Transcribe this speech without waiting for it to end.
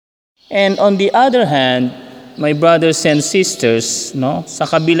And on the other hand, my brothers and sisters, no, sa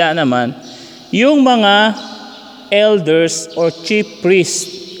kabila naman, yung mga elders or chief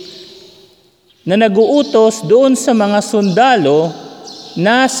priest na naguutos doon sa mga sundalo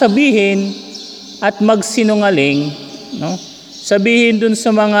na sabihin at magsinungaling, no? Sabihin doon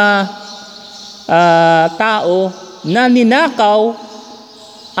sa mga tao na ninakaw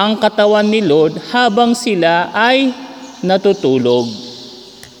ang katawan ni Lord habang sila ay natutulog.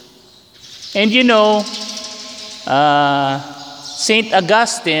 And you know, Saint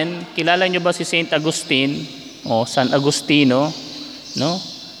Augustine, kilala nyo ba si Saint Agustin o San Agustino? No?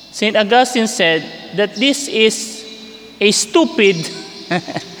 Saint Augustine said that this is a stupid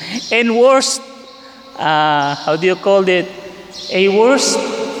and worst, how do you call it? A worst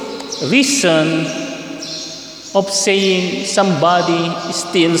reason of saying somebody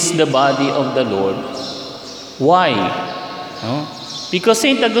steals the body of the Lord. Why? No? Because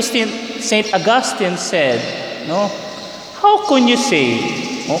Saint Augustine said, no, how can you say,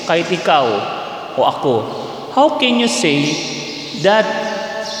 kahit ikaw o ako, how can you say that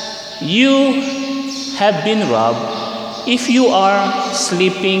you have been robbed if you are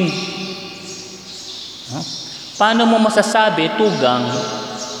sleeping? No? Paano mo masasabi, tugang,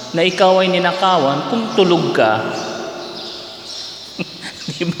 na ikaw ay ninakawan kung tulog ka?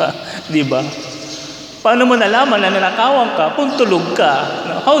 Diba? Paano mo nalaman na nanakawan ka kung tulog ka?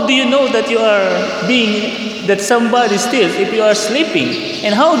 How do you know that that somebody steals if you are sleeping?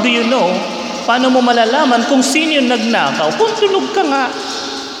 And how do you know, paano mo malalaman kung sino yung nagnakaw kung tulog ka nga?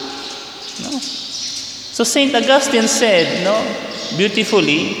 No? So Saint Augustine said, no,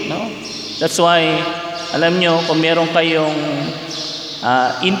 beautifully, no? That's why, alam nyo, kung meron kayong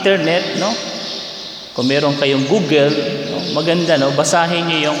internet, no? Kung meron kayong Google, no? Maganda, no? Basahin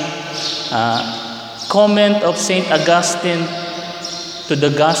nyo yung comment of Saint Augustine to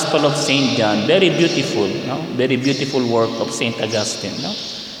the Gospel of Saint John. Very beautiful, no? Very beautiful work of Saint Augustine, no?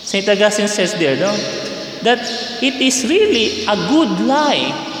 Saint Augustine says there, no, that it is really a good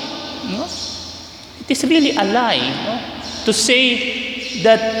lie, no? It is really a lie, no, to say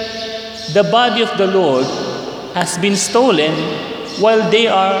that the body of the Lord has been stolen while they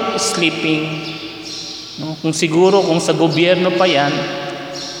are sleeping. No? Kung sa gobyerno pa yan,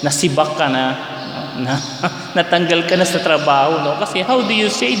 nasibak ka na, no? Natanggal ka na sa trabaho, no? Kasi how do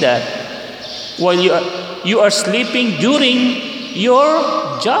you say that while you are sleeping during your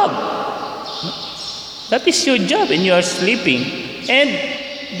job? That is your job and you are sleeping. And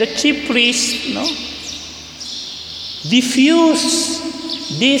the chief priest, no, diffuse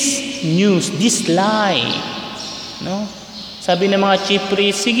this news, this lie, no? Sabi ng mga chief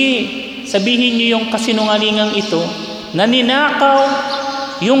priest, sige, sabihin niyo yung kasinungalingang ito, na ninakaw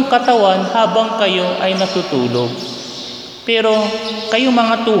yung katawan habang kayo ay natutulog. Pero kayo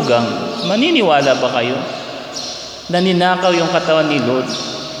mga tugang, maniniwala ba kayo na ninakaw yung katawan ni Lord?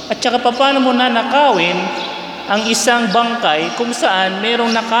 At saka paano mo nanakawin ang isang bangkay kung saan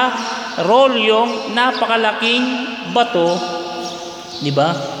merong naka-roll yung napakalaking bato, di ba?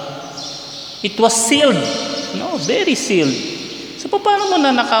 It was sealed, no, very sealed. So paano mo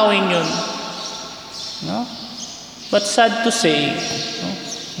nanakawin yun? No? But sad to say, no,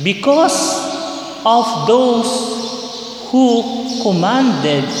 because of those who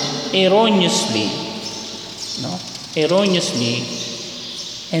commanded erroneously, no,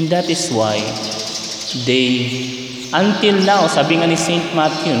 and that is why they, until now, sabi nga ni Saint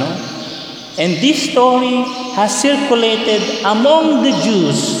Matthew, no, and this story has circulated among the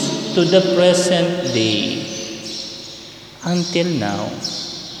Jews to the present day. Until now.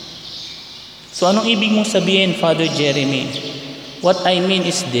 So anong ibig mong sabihin, Father Jeremy? What I mean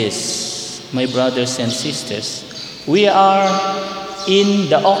is this, my brothers and sisters. We are in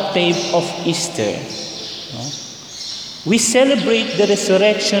the octave of Easter. No? We celebrate the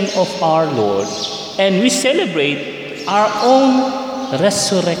resurrection of our Lord, and we celebrate our own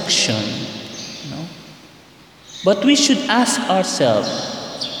resurrection. No? But we should ask ourselves,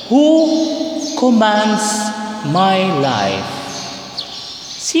 who commands my life?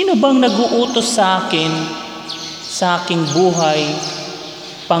 Sino bang nag-uutos sa akin, sa aking buhay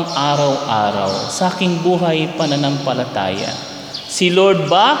pang-araw-araw, sa aking buhay pananampalataya? Si Lord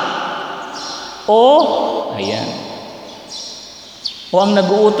ba? O ang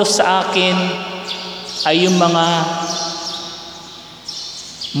nag-uutos sa akin ay yung mga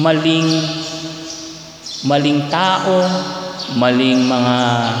maling tao, maling mga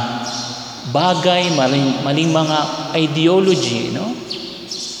bagay, maling mga ideology, no?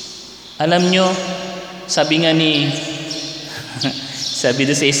 Alam nyo, sabi nga sabi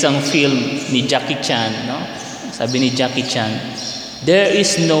doon sa isang film ni Jackie Chan, no? Sabi ni Jackie Chan, There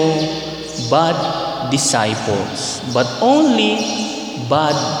is no bad disciples, but only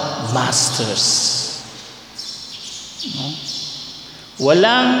bad masters. No?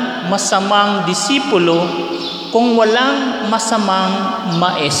 Walang masamang disipulo kung walang masamang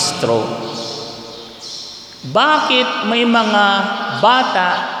maestro. Bakit may mga bata,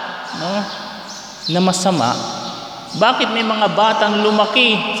 no, na masama? Bakit may mga batang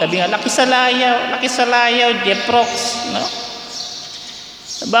lumaki? Sabi nga, laki sa layaw, Jeprox, no?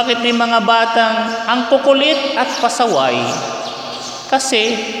 Bakit may mga batang ang kukulit at pasaway?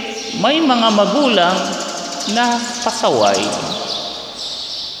 Kasi may mga magulang na pasaway.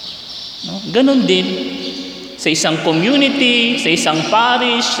 No? Ganon din sa isang community, sa isang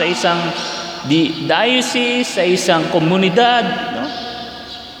parish, sa isang diocese, sa isang komunidad. No?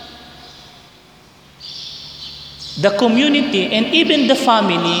 The community and even the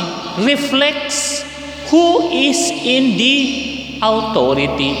family reflects who is in the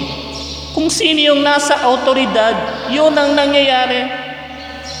authority. Kung sino yung nasa autoridad, yun ang nangyayari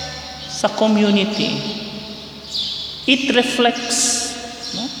sa community. It reflects.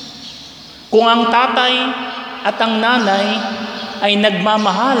 No? Kung ang tatay at ang nanay ay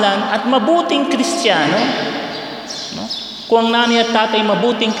nagmamahalan at mabuting Kristiyano, no? Kung ang nanay at tatay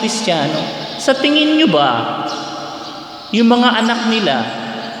mabuting Kristiyano, sa tingin nyo ba, yung mga anak nila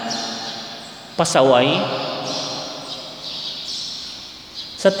pasaway?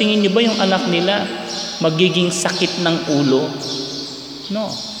 Sa tingin nyo ba yung anak nila magiging sakit ng ulo? No.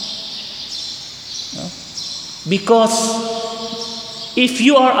 No. Because if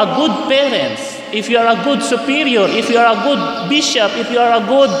you are a good parent, if you are a good superior, if you are a good bishop, if you are a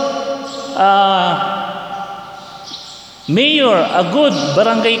good mayor, a good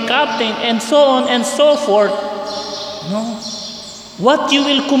barangay captain, and so on and so forth, no? What you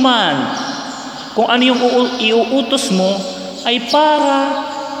will command, kung ano yung iuutos mo, ay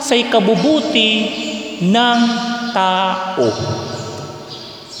para sa ikabubuti ng tao.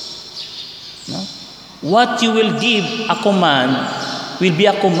 No? What you will give a command will be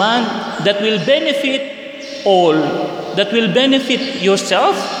a command that will benefit all, that will benefit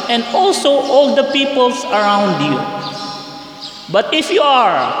yourself and also all the peoples around you. But if you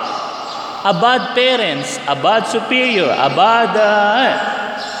are a bad parent, a bad superior, a bad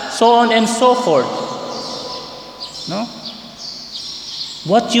so on and so forth, no?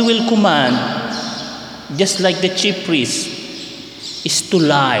 What you will command, just like the chief priest, is to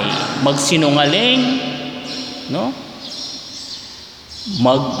lie, magsinungaling, no?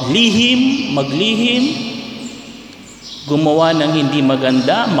 Maglihim, gumawa ng hindi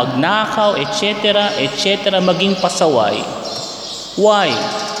maganda, magnakaw, etc., maging pasaway. Why?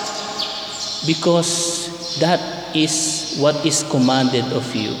 Because that is what is commanded of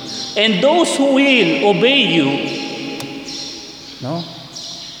you. And those who will obey you, no,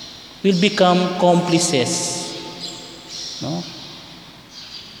 will become complices. No?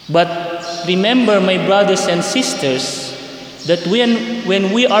 But remember, my brothers and sisters, that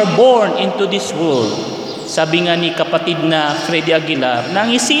when we are born into this world, sabi nga ni kapatid na Freddy Aguilar, nang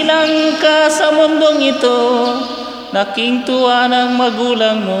isilang ka sa mundong ito, naking tuwa ng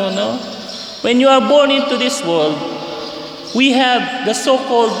magulang mo, no? When you are born into this world, we have the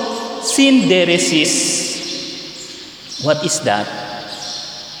so-called synderesis. What is that?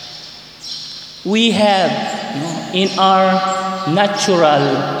 We have, in our natural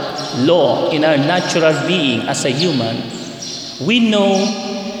law, in our natural being as a human, we know,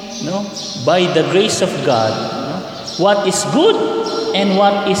 by the grace of God, what is good and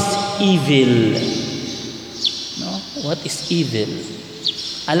what is evil. What is evil?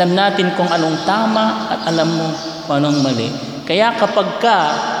 Alam natin kung anong tama at alam mo kung anong mali. Kaya kapag ka,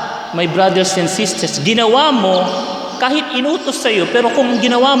 my brothers and sisters, ginawa mo, kahit inutos sa'yo, pero kung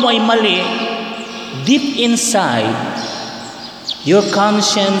ginawa mo ay mali, deep inside, your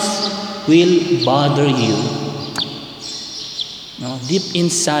conscience will bother you. No? Deep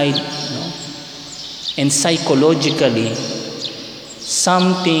inside, no? And psychologically,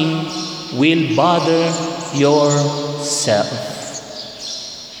 something will bother yourself.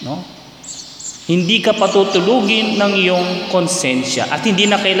 No? Hindi ka patutulugin ng iyong konsensya at hindi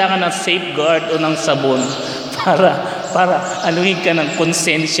na kailangan ng safeguard o ng sabon para anuhin ka ng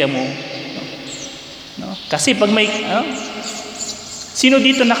konsensya mo. No? Kasi pag may sino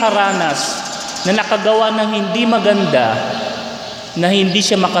dito nakaranas na nakagawa ng hindi maganda, na hindi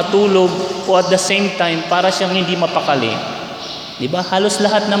siya makatulog o at the same time para siyang hindi mapakali? Di ba? Halos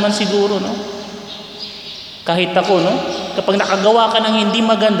lahat naman siguro, no? Kahit ako, no? Kapag nakagawa ka ng hindi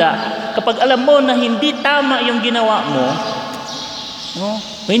maganda, kapag alam mo na hindi tama yung ginawa mo, no?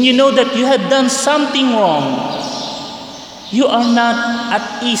 When you know that you have done something wrong, you are not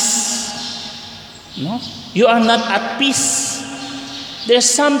at ease. No? You are not at peace. There's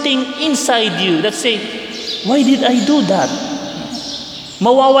something inside you that say, why did I do that?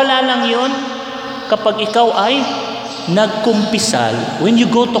 Mawawala lang yon kapag ikaw ay nagkumpisal. When you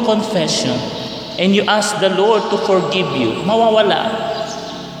go to confession and you ask the Lord to forgive you, mawawala.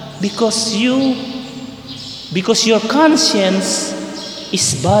 Because your conscience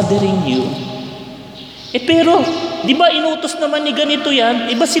is bothering you. Pero, di ba inutos naman ni ganito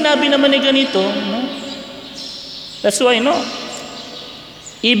yan? Iba sinabi naman ni ganito? No? That's why, no?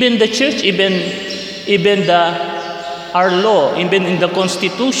 Even the church, even our law, even in the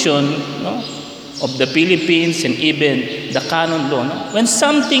constitution, no, of the Philippines, and even the canon law, no? When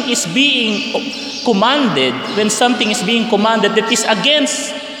something is being commanded that is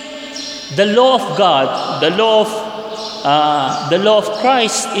against the law of God, the law of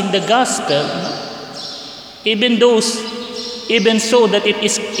Christ in the gospel, no? Even so that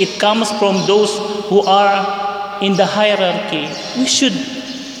it comes from those who are in the hierarchy, we should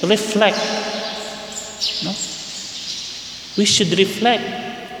reflect. No? We should reflect.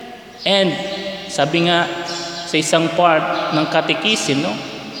 And sabi nga sa isang part ng catechism, no?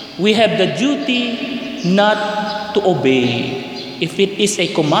 We have the duty not to obey if it is a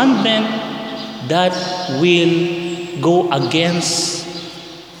commandment that will go against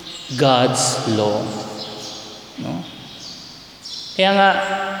God's law. No? Kaya nga,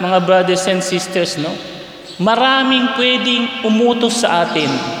 mga brothers and sisters, no? Maraming pwedeng umutos sa atin.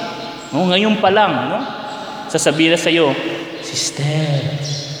 No? Ngayon pa lang, no? Sasabihin na sa iyo, sister,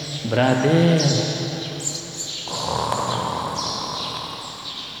 brother,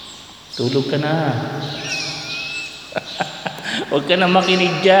 tulog ka na. Huwag ka na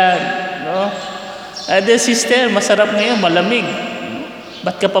makinig dyan. No? Sister, masarap ngayon, malamig.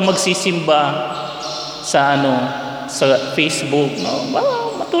 Ba't ka pa magsisimba sa Facebook? No?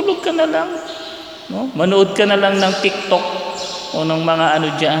 Matulog ka na lang. No? Manood ka na lang ng TikTok o ng mga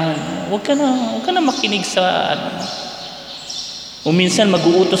dyan. Huwag ka na makinig sa O minsan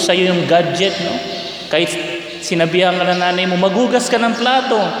mag-uutos sa iyo yung gadget, no? Kahit sinabihan ka na nanay mo, maghugas ka ng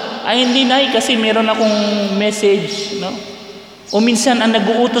plato. Ay hindi, nay, kasi meron akong message, no? O minsan ang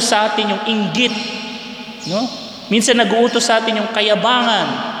nag-uutos sa atin yung inggit, no? Minsan nag-uutos sa atin yung kayabangan.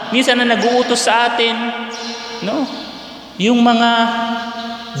 Minsan ang nag-uutos sa atin, no? Yung mga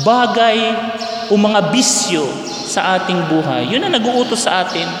bagay o mga bisyo sa ating buhay. Yun ang nag-uutos sa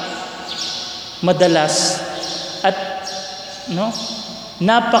atin madalas. At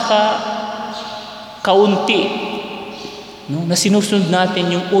napaka kaunti, no, na sinusunod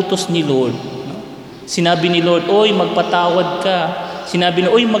natin yung utos ni Lord. No? Sinabi ni Lord, oy, magpatawad ka. Sinabi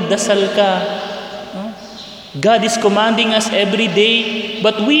niya, oy, magdasal ka. No? God is commanding us every day,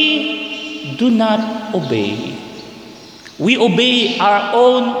 but we do not obey. We obey our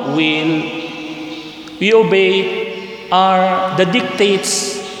own will. We obey the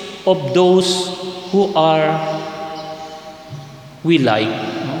dictates of those who we like.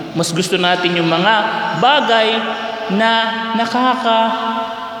 No? Mas gusto natin yung mga bagay na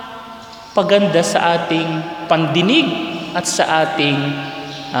nakakapaganda sa ating pandinig at sa ating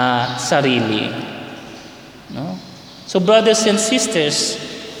sarili. No? So brothers and sisters,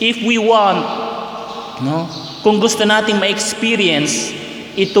 if we want, no, kung gusto nating ma-experience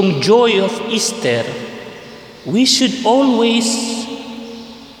itong joy of Easter, we should always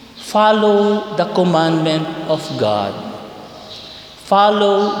follow the commandment of God.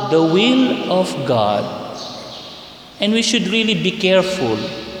 Follow the will of God. And we should really be careful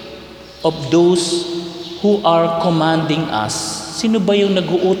of those who are commanding us. Sino ba yung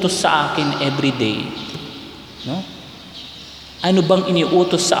nag-uutos sa akin every day? No? Ano bang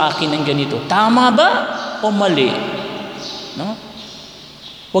iniutos sa akin ng ganito? Tama ba o mali? No?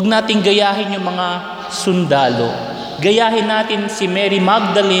 Huwag nating gayahin yung mga sundalo. Gayahin natin si Mary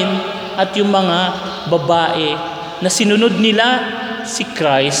Magdalene at yung mga babae na sinunod nila si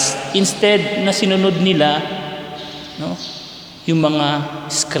Christ instead na sinunod nila, no, yung mga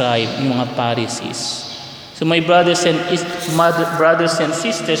scribe, yung mga Pharisees. So my brothers and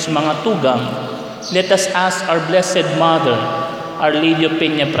sisters, mga tugang, let us ask our Blessed Mother, Our Lady of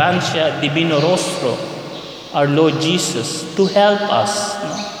Peña Francia, Divino Rostro, our Lord Jesus, to help us,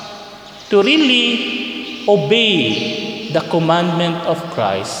 no, to really obey the commandment of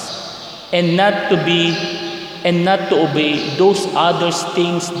Christ and not to obey those other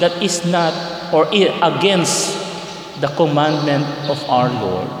things that is not or against the commandment of our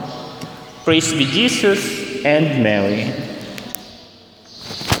Lord. Praise be Jesus and Mary.